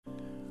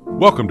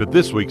Welcome to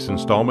this week's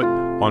installment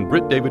on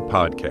Britt David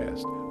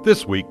Podcast.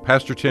 This week,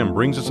 Pastor Tim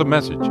brings us a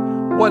message.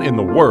 What in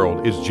the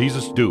world is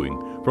Jesus doing?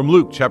 From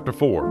Luke chapter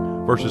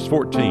 4, verses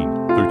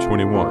 14 through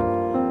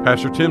 21.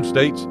 Pastor Tim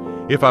states,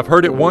 "If I've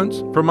heard it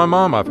once, from my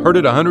mom I've heard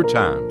it 100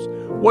 times.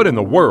 What in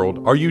the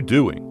world are you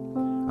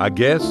doing?" I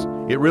guess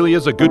it really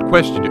is a good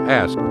question to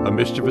ask a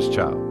mischievous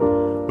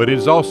child. But it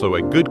is also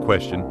a good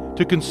question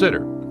to consider.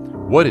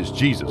 What is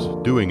Jesus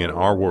doing in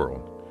our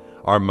world?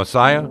 Our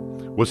Messiah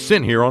was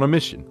sent here on a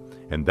mission.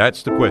 And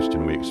that's the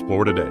question we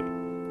explore today.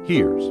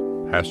 Here's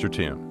Pastor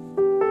Tim.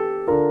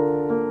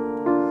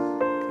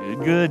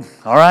 Good.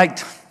 All right.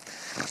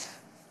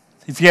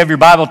 If you have your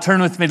Bible,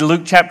 turn with me to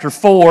Luke chapter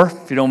 4,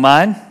 if you don't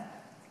mind.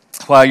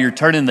 While you're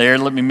turning there,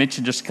 let me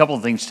mention just a couple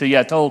of things to you.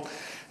 I told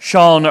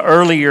Sean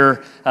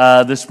earlier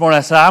this morning,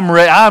 I said,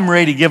 I'm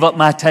ready to give up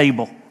my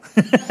table.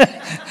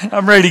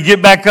 I'm ready to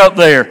get back up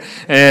there.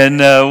 And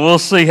we'll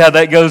see how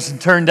that goes. And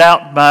turned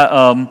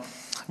out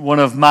one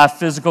of my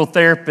physical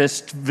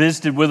therapists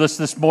visited with us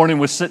this morning,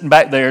 was sitting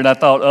back there, and I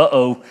thought,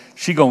 uh-oh,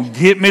 she gonna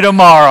get me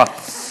tomorrow.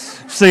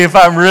 See if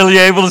I'm really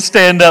able to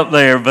stand up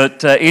there.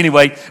 But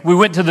anyway, we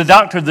went to the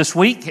doctor this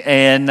week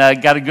and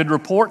got a good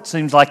report.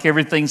 Seems like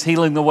everything's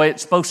healing the way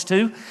it's supposed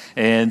to.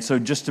 And so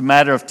just a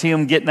matter of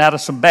Tim getting out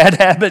of some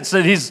bad habits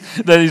that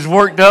he's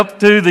worked up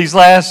to these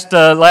last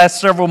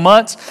several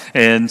months,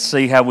 and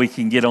see how we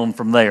can get on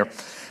from there.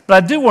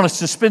 But I do want us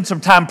to spend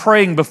some time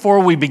praying before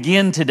we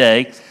begin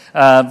today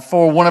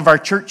for one of our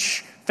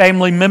church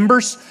family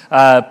members,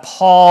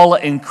 Paul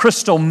and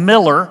Crystal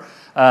Miller.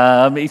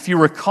 If you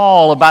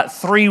recall, about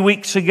 3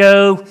 weeks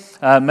ago,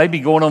 maybe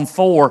going on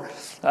 4,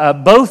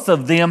 both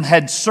of them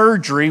had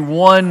surgery,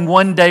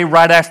 one day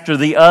right after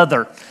the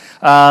other.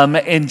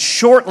 And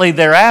shortly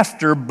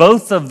thereafter,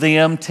 both of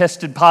them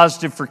tested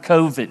positive for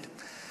COVID.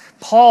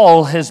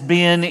 Paul has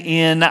been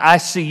in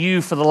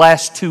ICU for the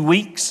last 2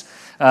 weeks,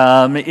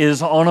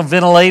 is on a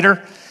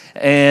ventilator.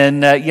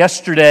 And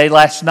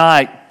last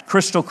night,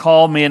 Crystal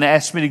called me and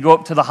asked me to go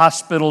up to the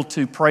hospital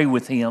to pray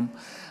with him.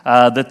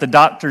 That the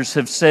doctors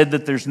have said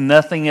that there's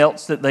nothing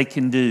else that they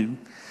can do.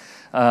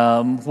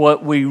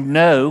 What we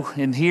know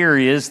and hear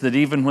is that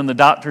even when the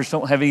doctors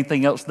don't have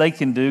anything else they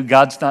can do,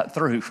 God's not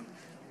through,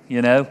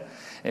 you know.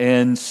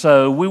 And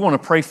so we want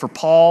to pray for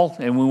Paul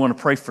and we want to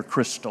pray for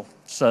Crystal.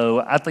 So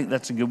I think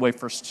that's a good way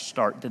for us to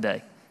start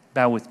today.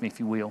 Bow with me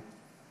if you will.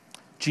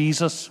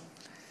 Jesus,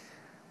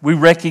 we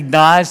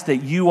recognize that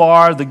you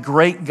are the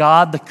great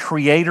God, the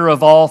creator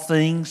of all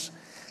things,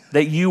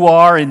 that you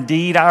are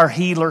indeed our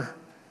healer,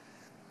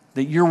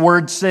 that your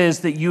word says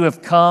that you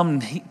have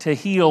come to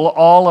heal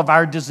all of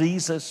our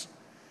diseases.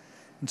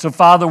 And so,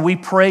 Father, we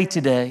pray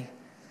today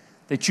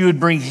that you would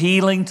bring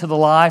healing to the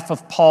life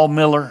of Paul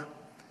Miller.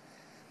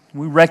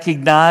 We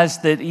recognize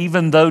that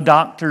even though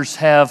doctors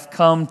have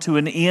come to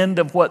an end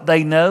of what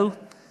they know,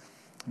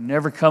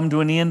 never come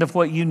to an end of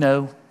what you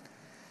know.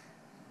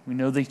 We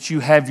know that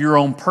you have your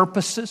own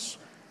purposes,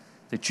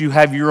 that you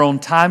have your own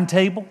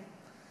timetable,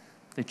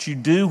 that you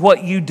do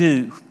what you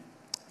do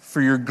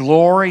for your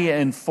glory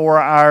and for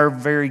our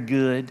very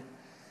good.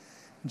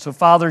 And so,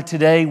 Father,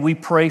 today we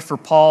pray for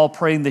Paul,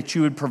 praying that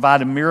you would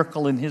provide a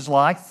miracle in his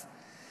life.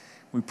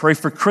 We pray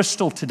for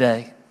Crystal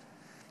today,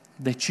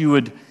 that you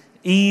would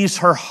ease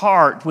her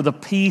heart with a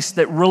peace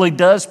that really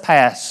does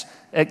pass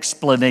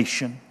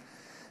explanation,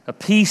 a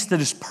peace that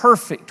is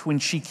perfect when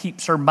she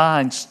keeps her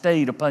mind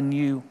stayed upon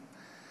you.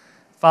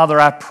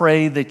 Father, I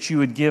pray that you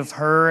would give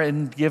her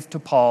and give to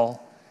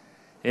Paul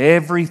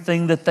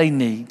everything that they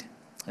need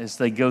as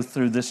they go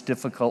through this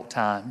difficult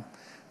time.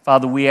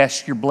 Father, we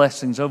ask your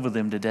blessings over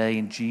them today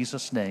in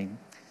Jesus' name.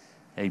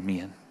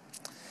 Amen.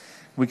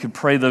 We could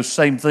pray those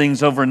same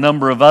things over a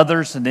number of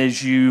others, and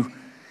as you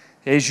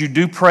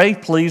do pray,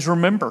 please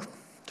remember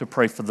to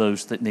pray for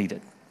those that need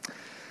it.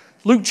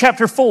 Luke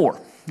chapter 4.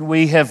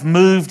 We have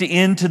moved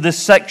into this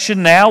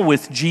section now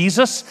with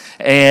Jesus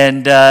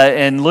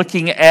and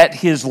looking at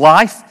his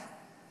life.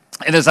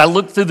 And as I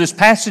look through this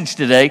passage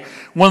today,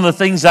 one of the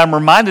things I'm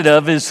reminded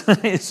of is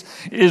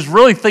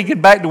really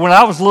thinking back to when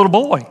I was a little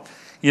boy,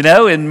 you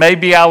know, and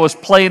maybe I was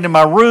playing in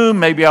my room,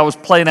 maybe I was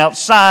playing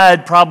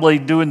outside, probably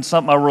doing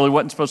something I really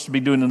wasn't supposed to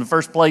be doing in the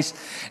first place,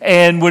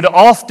 and would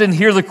often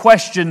hear the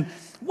question,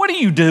 "What are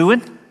you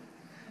doing?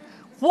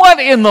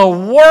 What in the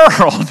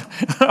world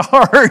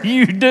are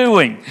you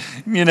doing?"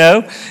 You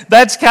know,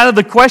 that's kind of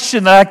the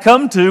question that I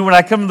come to when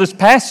I come to this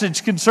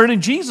passage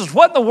concerning Jesus.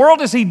 What in the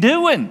world is he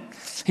doing?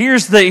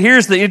 Here's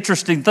the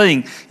interesting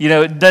thing. You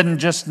know, it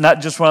doesn't not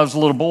just when I was a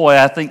little boy.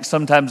 I think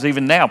sometimes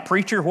even now,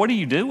 preacher, what are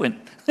you doing?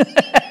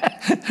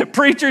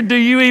 Preacher, do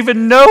you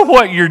even know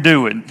what you're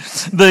doing?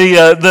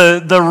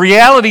 The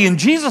reality in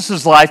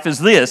Jesus' life is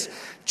this: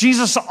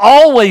 Jesus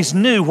always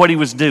knew what he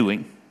was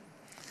doing,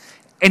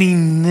 and he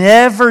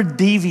never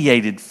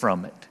deviated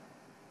from it.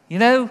 You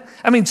know?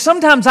 I mean,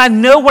 sometimes I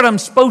know what I'm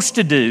supposed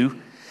to do,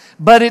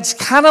 but it's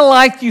kind of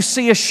like you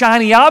see a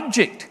shiny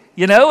object,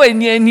 you know,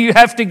 and you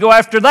have to go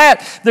after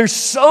that. There's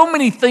so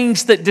many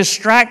things that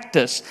distract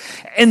us.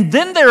 And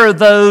then there are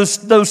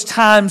those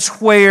times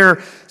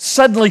where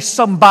suddenly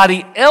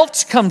somebody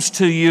else comes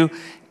to you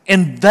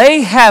and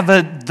they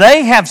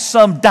have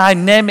some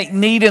dynamic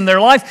need in their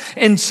life,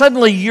 and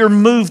suddenly you're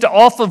moved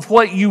off of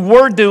what you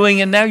were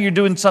doing and now you're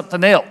doing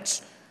something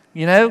else,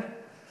 you know?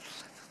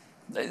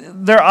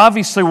 There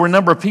obviously were a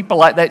number of people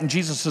like that in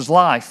Jesus'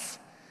 life,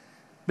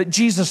 but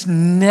Jesus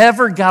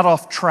never got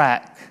off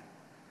track.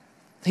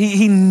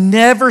 He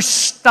never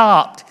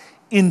stopped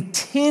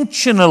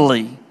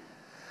intentionally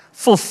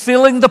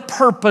fulfilling the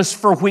purpose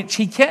for which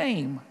he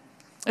came.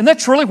 And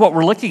that's really what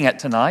we're looking at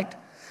tonight.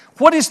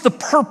 What is the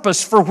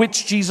purpose for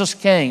which Jesus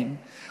came?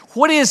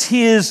 What is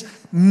his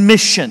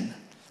mission?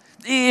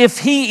 If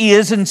he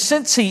is, and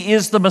since he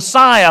is the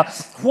Messiah,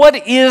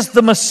 what is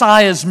the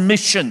Messiah's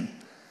mission?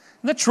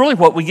 And that's really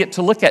what we get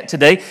to look at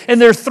today. And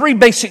there are three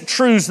basic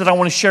truths that I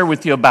want to share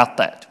with you about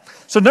that.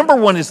 So number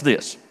one is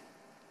this.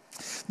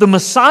 The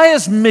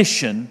Messiah's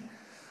mission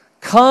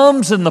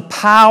comes in the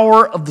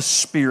power of the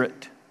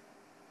Spirit.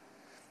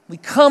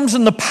 It comes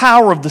in the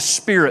power of the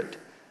Spirit.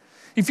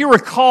 If you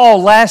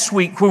recall last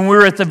week when we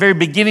were at the very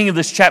beginning of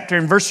this chapter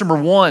in verse number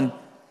 1,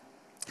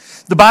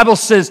 the Bible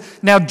says,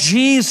 now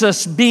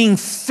Jesus being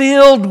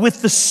filled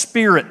with the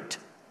Spirit.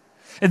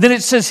 And then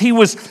it says he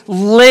was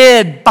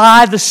led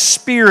by the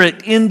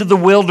Spirit into the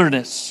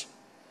wilderness.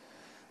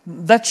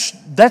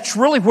 That's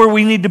really where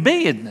we need to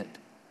be, isn't it?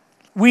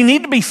 We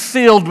need to be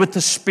filled with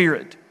the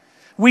Spirit.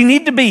 We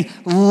need to be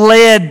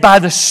led by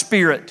the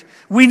Spirit.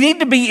 We need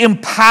to be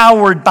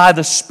empowered by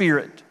the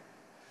Spirit.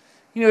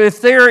 You know,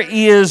 if there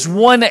is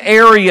one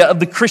area of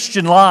the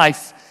Christian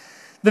life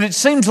that it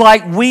seems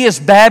like we as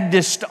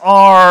Baptists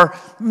are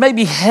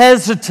maybe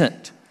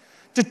hesitant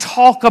to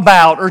talk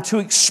about or to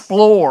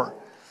explore,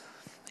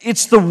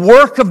 it's the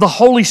work of the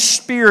Holy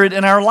Spirit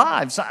in our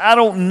lives. I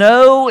don't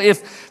know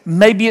if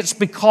maybe it's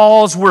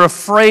because we're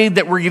afraid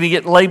that we're going to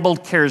get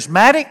labeled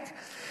charismatic,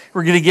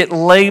 we're going to get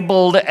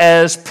labeled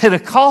as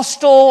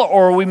Pentecostal,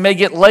 or we may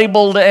get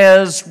labeled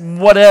as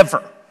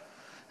whatever.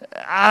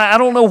 I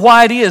don't know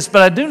why it is,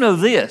 but I do know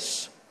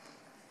this.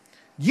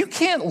 You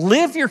can't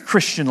live your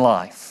Christian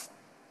life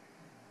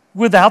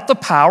without the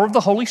power of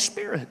the Holy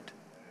Spirit.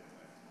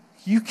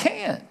 You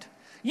can't.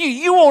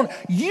 You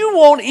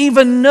won't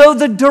even know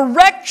the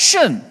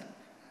direction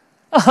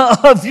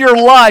of your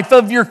life,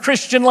 of your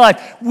Christian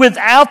life,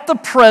 without the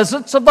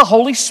presence of the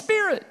Holy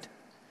Spirit.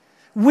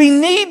 We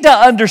need to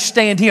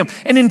understand Him.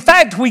 And in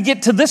fact, we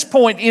get to this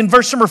point in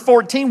verse number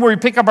 14 where we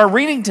pick up our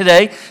reading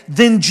today.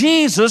 Then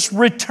Jesus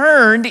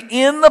returned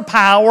in the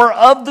power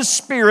of the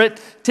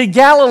Spirit to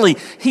Galilee.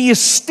 He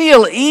is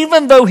still,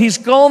 even though He's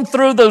gone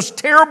through those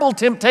terrible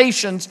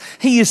temptations,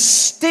 He is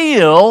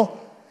still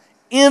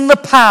in the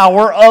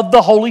power of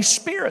the Holy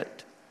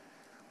Spirit.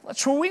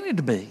 That's where we need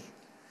to be.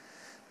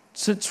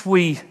 Since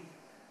we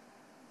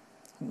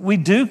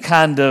do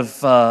kind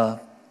of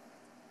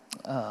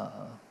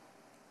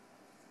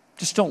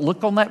just don't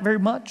look on that very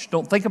much,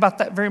 don't think about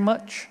that very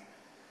much,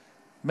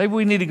 maybe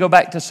we need to go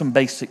back to some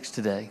basics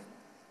today.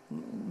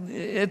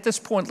 At this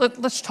point,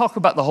 let's talk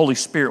about the Holy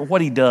Spirit,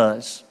 what He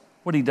does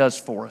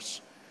for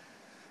us.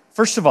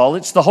 First of all,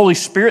 it's the Holy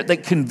Spirit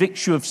that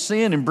convicts you of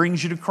sin and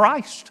brings you to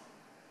Christ.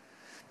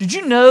 Did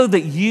you know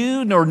that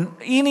you nor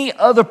any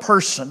other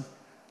person,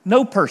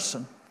 no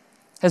person,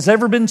 has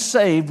ever been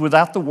saved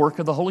without the work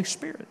of the Holy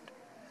Spirit?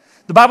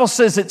 The Bible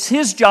says it's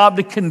His job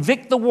to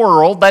convict the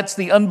world, that's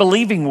the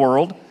unbelieving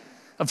world,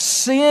 of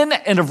sin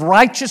and of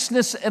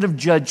righteousness and of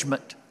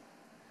judgment.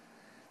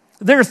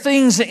 There are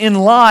things in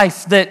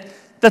life that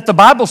the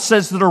Bible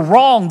says that are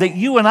wrong that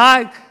you and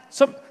I,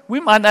 we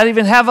might not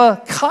even have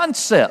a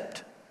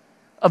concept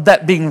of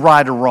that being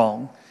right or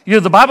wrong. You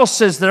know, the Bible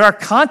says that our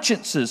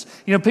consciences,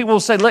 you know, people will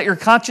say, let your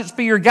conscience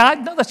be your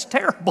guide. No, that's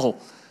terrible.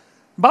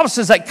 The Bible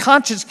says that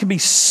conscience can be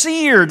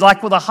seared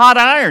like with a hot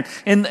iron,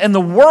 and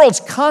the world's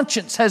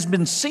conscience has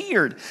been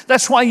seared.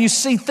 That's why you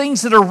see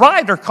things that are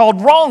right are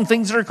called wrong,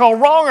 things that are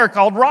called wrong are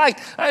called right.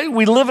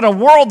 We live in a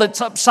world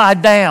that's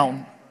upside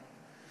down.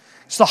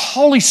 It's the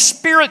Holy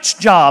Spirit's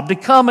job to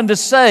come and to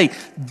say,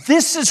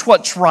 this is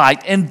what's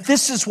right and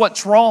this is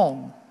what's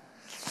wrong.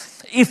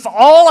 If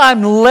all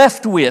I'm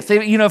left with,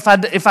 you know, if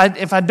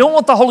I don't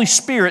want the Holy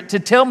Spirit to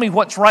tell me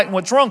what's right and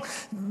what's wrong,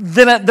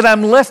 then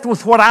I'm left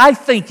with what I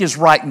think is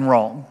right and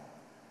wrong.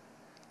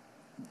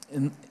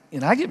 And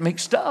I get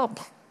mixed up,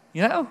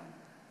 you know.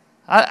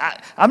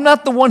 I'm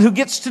not the one who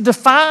gets to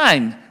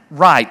define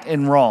right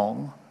and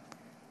wrong.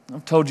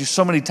 I've told you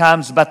so many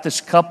times about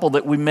this couple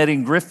that we met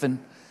in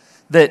Griffin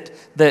that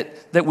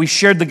we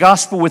shared the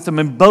gospel with them,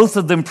 and both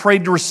of them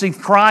prayed to receive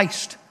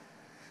Christ.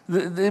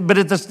 But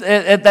at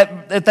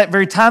that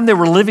very time, they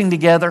were living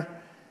together,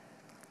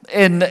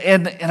 and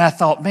I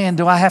thought, man,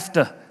 do I have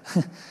to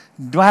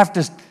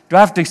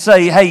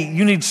say, hey,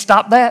 you need to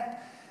stop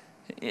that?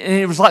 And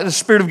it was like the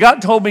Spirit of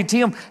God told me,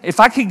 Tim, if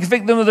I can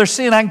convict them of their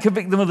sin, I can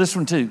convict them of this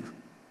one too.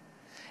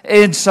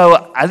 And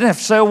so I didn't have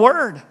to say a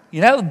word.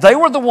 You know, they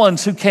were the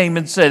ones who came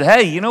and said,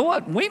 hey, you know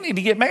what? We need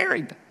to get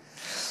married.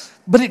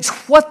 But it's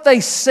what they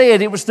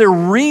said. It was their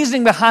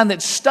reasoning behind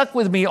that stuck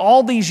with me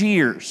all these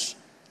years.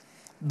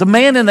 The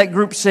man in that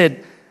group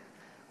said,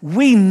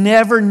 we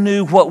never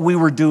knew what we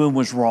were doing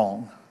was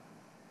wrong.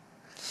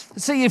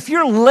 See, if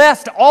you're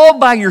left all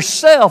by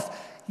yourself,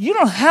 you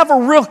don't have a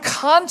real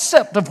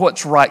concept of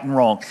what's right and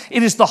wrong.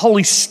 It is the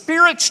Holy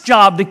Spirit's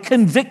job to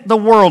convict the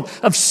world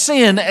of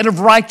sin and of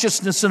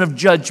righteousness and of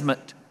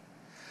judgment.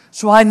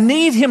 So I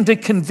need Him to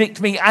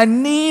convict me. I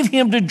need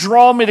Him to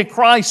draw me to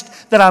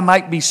Christ that I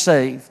might be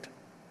saved.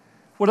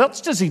 What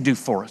else does He do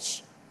for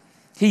us?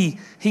 He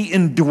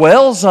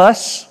indwells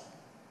us.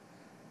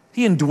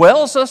 He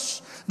indwells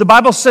us. The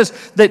Bible says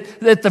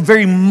that at the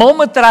very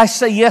moment that I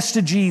say yes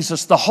to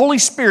Jesus, the Holy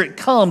Spirit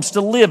comes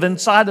to live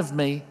inside of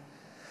me.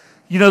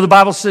 You know, the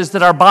Bible says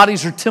that our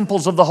bodies are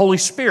temples of the Holy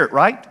Spirit,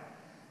 right?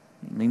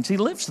 It means He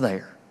lives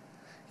there.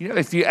 You know,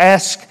 if you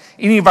ask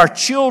any of our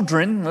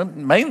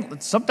children, mainly,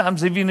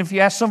 sometimes even if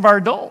you ask some of our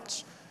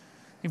adults,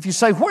 if you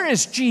say, "Where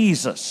is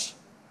Jesus?"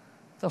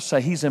 they'll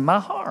say, "He's in my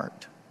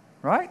heart,"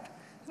 right?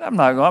 I'm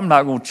not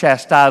going to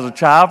chastise a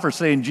child for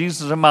saying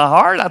Jesus is in my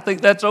heart. I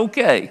think that's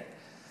okay.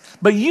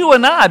 But you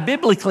and I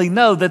biblically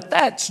know that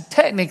that's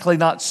technically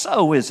not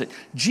so, is it?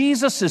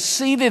 Jesus is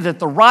seated at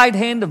the right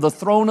hand of the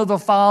throne of the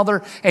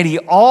Father, and He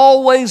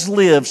always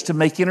lives to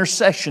make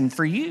intercession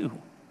for you,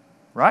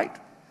 right?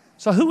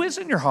 So who is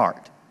in your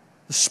heart?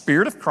 The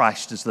Spirit of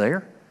Christ is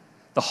there.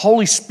 The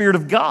Holy Spirit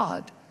of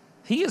God,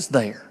 He is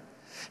there.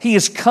 He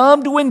has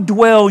come to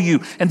indwell you.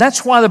 And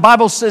that's why the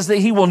Bible says that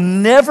He will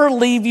never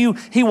leave you.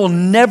 He will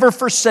never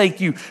forsake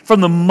you.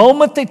 From the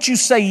moment that you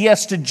say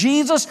yes to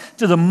Jesus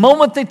to the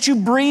moment that you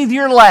breathe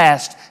your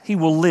last, He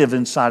will live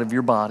inside of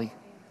your body.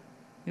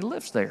 He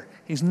lives there.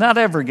 He's not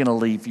ever going to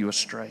leave you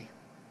astray.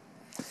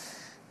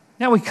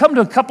 Now we come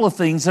to a couple of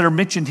things that are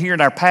mentioned here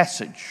in our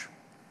passage.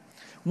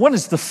 One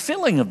is the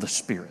filling of the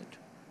Spirit.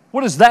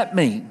 What does that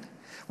mean?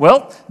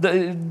 Well,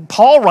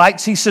 Paul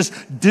writes, he says,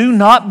 "Do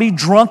not be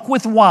drunk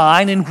with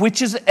wine, in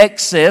which is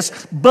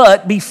excess,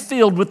 but be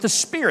filled with the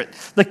Spirit."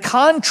 The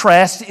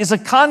contrast is a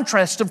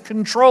contrast of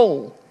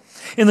control.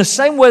 In the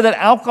same way that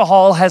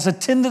alcohol has a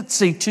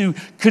tendency to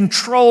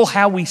control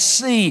how we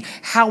see,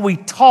 how we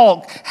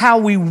talk, how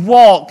we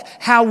walk,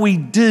 how we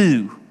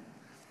do,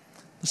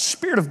 the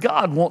Spirit of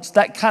God wants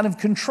that kind of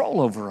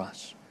control over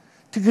us.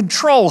 To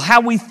control how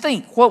we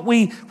think, what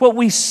we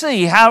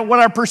see, what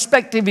our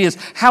perspective is,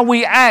 how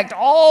we act,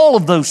 all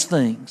of those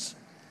things.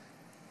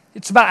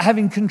 It's about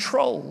having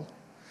control.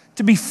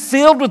 To be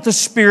filled with the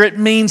Spirit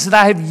means that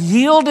I have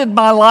yielded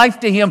my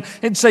life to Him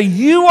and say,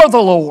 "You are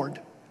the Lord.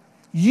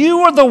 You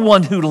are the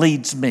one who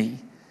leads me."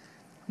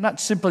 I'm not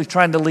simply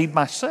trying to lead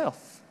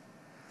myself.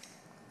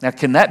 Now,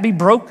 can that be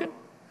broken?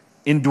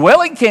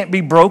 Indwelling can't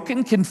be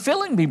broken. Can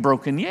filling be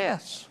broken?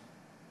 Yes.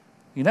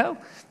 You know,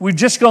 we've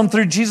just gone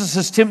through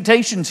Jesus'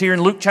 temptations here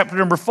in Luke chapter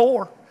number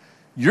 4.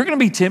 You're going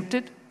to be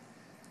tempted.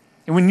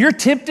 And when you're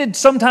tempted,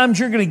 sometimes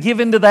you're going to give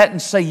into that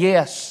and say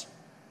yes.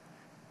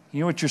 You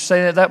know what you're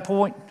saying at that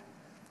point?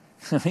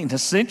 I mean,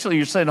 essentially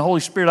you're saying, "Holy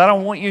Spirit, I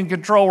don't want you in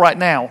control right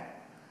now.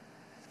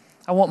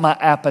 I want my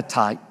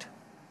appetite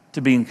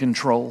to be in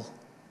control.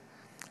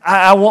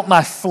 I want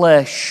my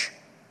flesh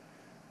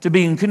to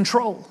be in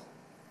control.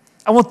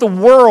 I want the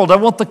world, I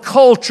want the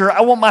culture,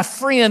 I want my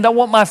friend, I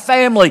want my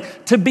family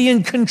to be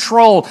in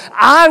control.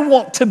 I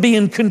want to be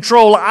in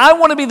control. I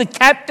want to be the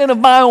captain of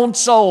my own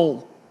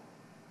soul."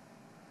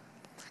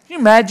 Can you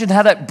imagine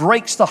how that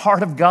breaks the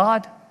heart of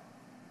God?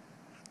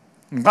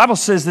 The Bible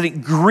says that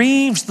it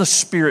grieves the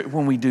Spirit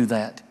when we do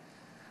that.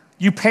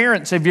 You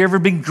parents, have you ever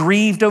been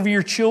grieved over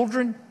your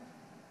children?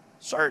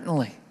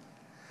 Certainly.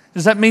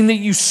 Does that mean that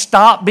you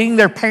stop being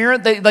their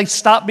parent? They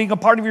stop being a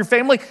part of your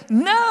family?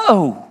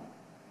 No.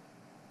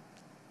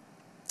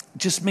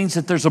 Just means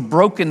that there's a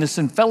brokenness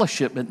in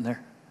fellowship, isn't there?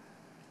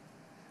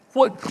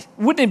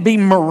 Wouldn't it be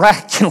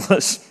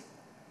miraculous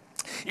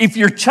if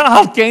your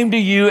child came to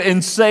you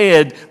and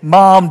said,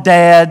 "Mom,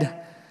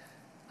 Dad,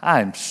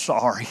 I'm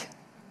sorry.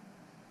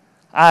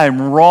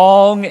 I'm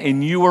wrong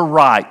and you were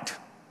right."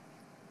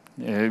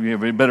 You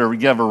better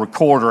have a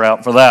recorder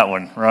out for that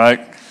one, right?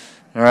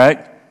 All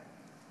right?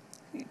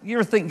 You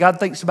ever think God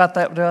thinks about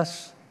that with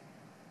us?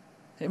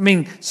 I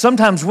mean,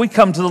 sometimes we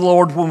come to the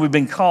Lord when we've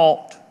been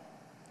caught.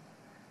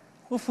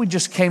 What if we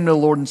just came to the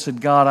Lord and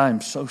said, "God, I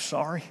am so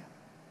sorry.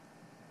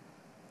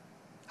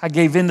 I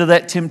gave into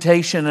that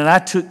temptation and I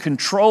took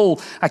control.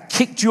 I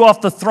kicked you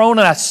off the throne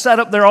and I sat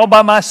up there all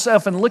by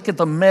myself and look at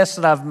the mess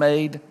that I've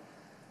made."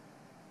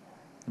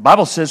 The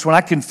Bible says when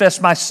I confess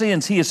my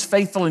sins, He is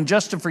faithful and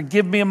just to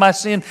forgive me of my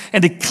sin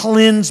and to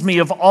cleanse me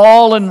of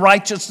all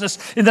unrighteousness.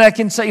 And then I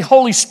can say,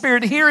 "Holy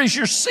Spirit, here is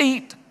your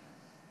seat.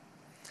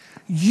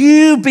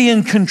 You be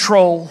in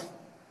control.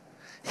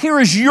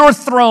 Here is your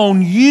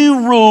throne.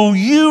 You rule.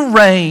 You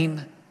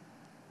reign."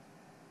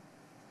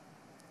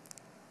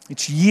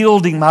 It's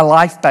yielding my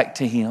life back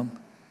to Him.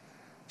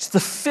 It's the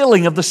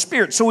filling of the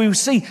Spirit. So we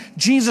see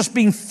Jesus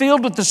being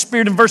filled with the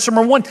Spirit in verse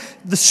number 1.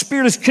 The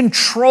Spirit is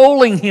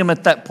controlling Him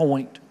at that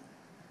point.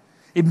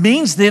 It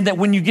means then that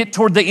when you get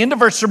toward the end of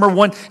verse number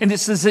 1, and it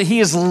says that He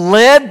is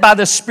led by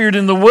the Spirit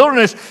in the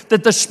wilderness,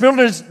 that the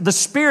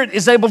Spirit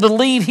is able to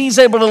lead, He's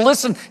able to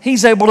listen,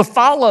 He's able to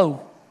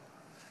follow.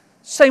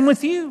 Same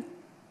with you.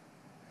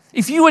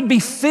 If you would be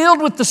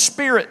filled with the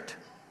Spirit,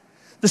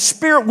 The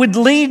Spirit would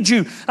lead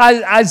you.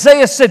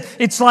 Isaiah said,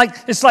 it's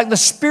like the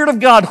Spirit of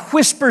God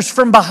whispers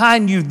from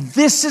behind you,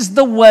 this is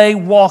the way,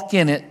 walk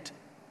in it.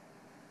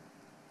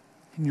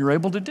 And you're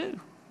able to do.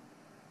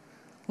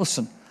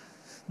 Listen,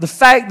 the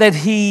fact that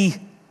He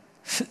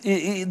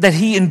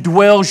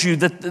indwells you,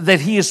 that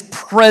He is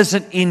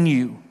present in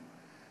you,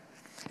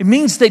 it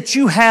means that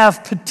you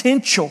have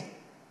potential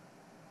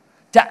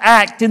to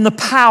act in the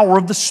power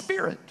of the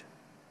Spirit.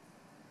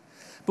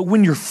 But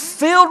when you're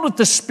filled with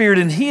the Spirit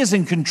and He is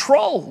in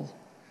control,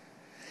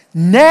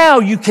 now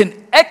you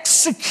can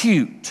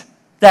execute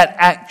that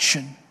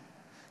action.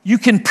 You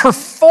can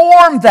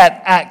perform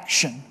that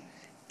action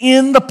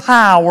in the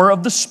power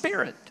of the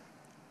Spirit.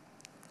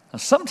 Now,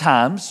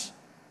 sometimes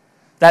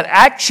that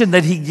action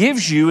that He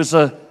gives you is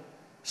a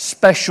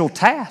special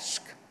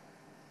task.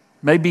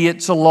 Maybe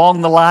it's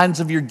along the lines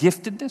of your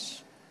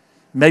giftedness.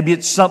 Maybe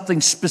it's something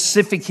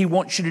specific He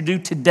wants you to do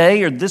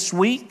today or this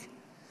week.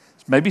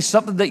 Maybe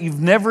something that you've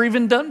never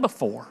even done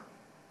before.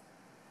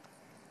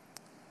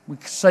 We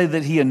could say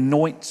that He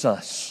anoints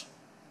us.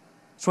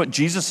 That's what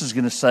Jesus is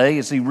going to say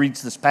as He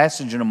reads this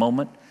passage in a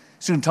moment.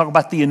 He's going to talk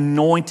about the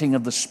anointing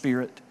of the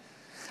Spirit.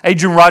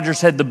 Adrian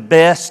Rogers had the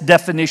best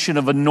definition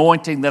of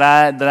anointing that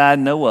I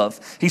know of.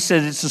 He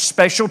said it's a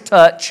special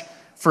touch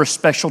for a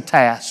special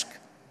task.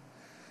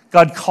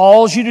 God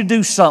calls you to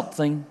do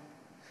something.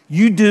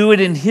 You do it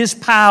in His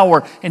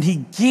power, and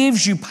He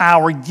gives you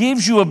power,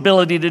 gives you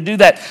ability to do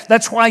that.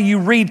 That's why you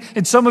read,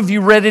 and some of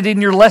you read it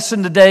in your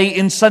lesson today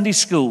in Sunday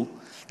school,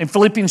 in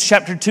Philippians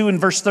chapter 2 and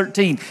verse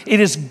 13. It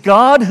is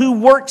God who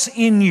works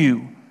in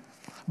you,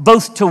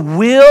 both to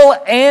will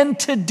and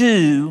to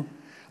do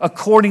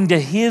according to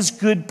His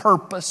good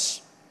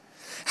purpose.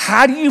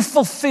 How do you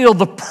fulfill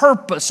the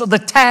purpose or the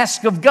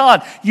task of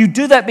God? You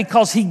do that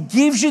because He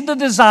gives you the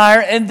desire,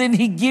 and then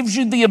He gives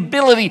you the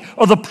ability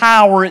or the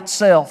power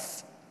itself.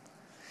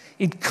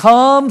 It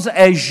comes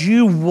as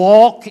you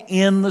walk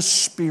in the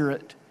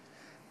Spirit.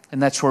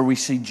 And that's where we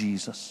see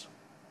Jesus.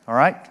 All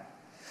right?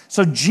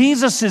 So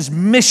Jesus'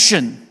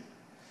 mission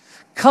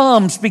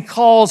comes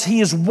because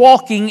He is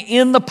walking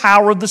in the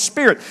power of the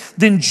Spirit.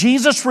 Then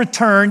Jesus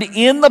returned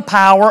in the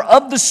power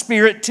of the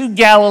Spirit to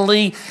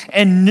Galilee,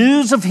 and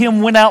news of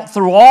Him went out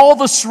through all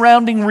the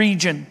surrounding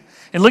region.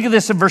 And look at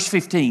this in verse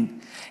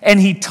 15. And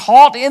He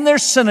taught in their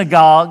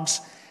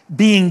synagogues,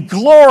 being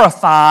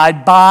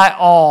glorified by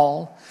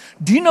all.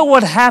 Do you know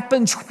what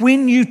happens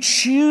when you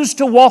choose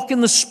to walk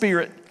in the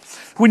Spirit?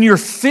 When you're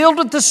filled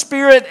with the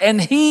Spirit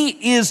and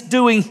He is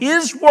doing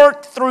His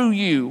work through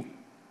you,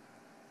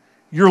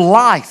 your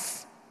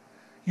life,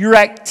 your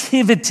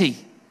activity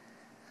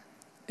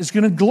is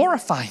going to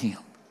glorify Him.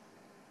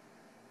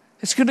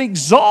 It's going to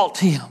exalt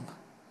Him.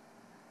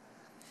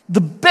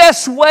 The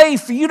best way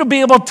for you to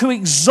be able to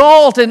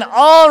exalt and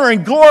honor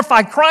and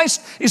glorify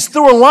Christ is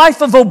through a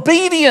life of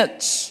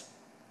obedience.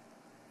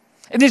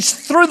 And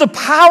it's through the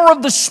power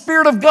of the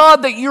Spirit of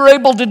God that you're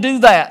able to do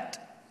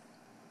that.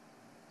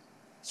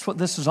 That's what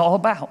this is all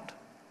about.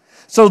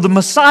 So the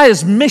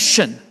Messiah's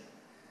mission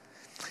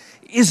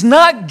is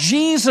not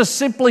Jesus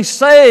simply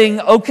saying,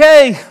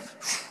 okay,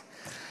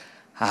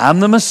 I'm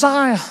the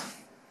Messiah.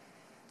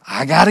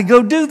 I got to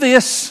go do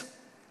this.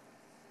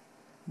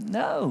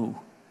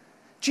 No.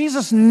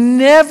 Jesus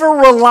never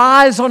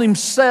relies on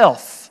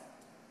Himself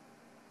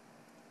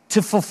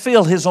to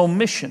fulfill His own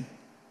mission.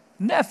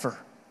 Never.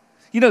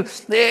 You know,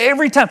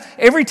 every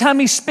time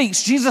He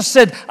speaks, Jesus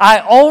said,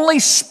 I only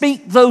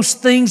speak those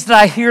things that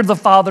I hear the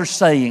Father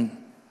saying.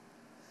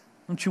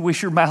 Don't you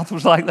wish your mouth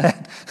was like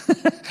that?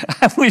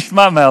 I wish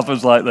my mouth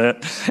was like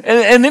that.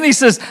 And then He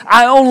says,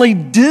 I only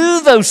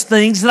do those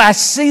things that I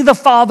see the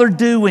Father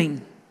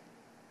doing.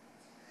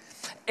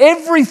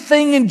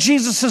 Everything in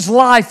Jesus'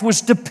 life was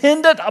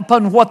dependent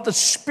upon what the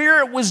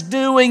Spirit was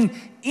doing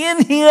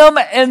in Him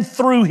and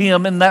through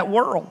Him in that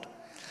world.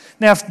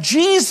 Now, if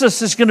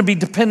Jesus is going to be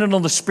dependent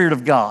on the Spirit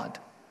of God,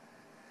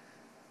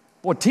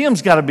 boy,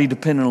 Tim's got to be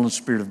dependent on the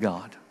Spirit of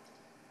God.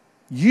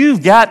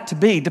 You've got to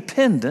be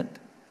dependent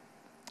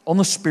on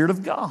the Spirit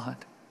of God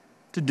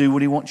to do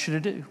what He wants you to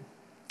do.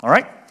 All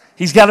right?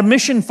 He's got a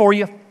mission for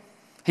you.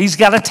 He's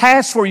got a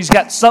task for you. He's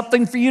got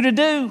something for you to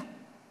do.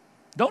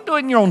 Don't do it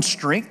in your own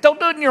strength. Don't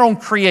do it in your own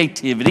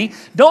creativity.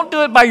 Don't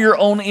do it by your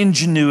own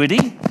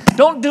ingenuity.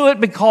 Don't do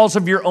it because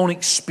of your own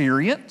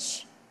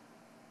experience.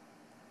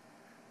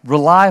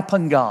 Rely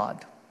upon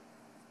God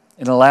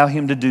and allow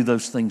Him to do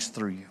those things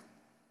through you.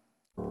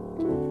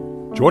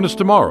 Join us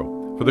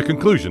tomorrow for the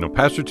conclusion of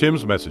Pastor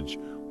Tim's message,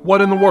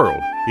 What in the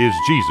World is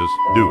Jesus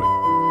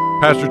Doing?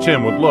 Pastor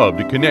Tim would love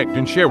to connect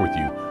and share with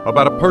you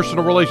about a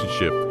personal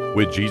relationship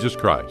with Jesus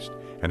Christ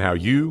and how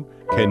you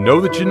can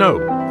know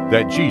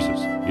that Jesus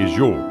is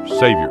your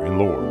Savior and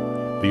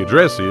Lord. The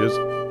address is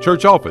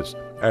Church Office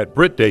at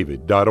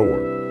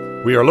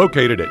brittdavid.org. We are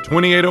located at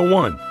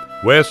 2801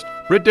 West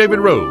Britt David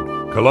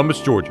Road,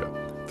 Columbus, Georgia,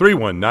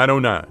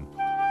 31909.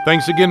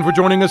 Thanks again for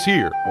joining us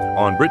here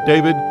on Britt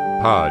David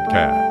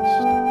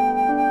Podcast.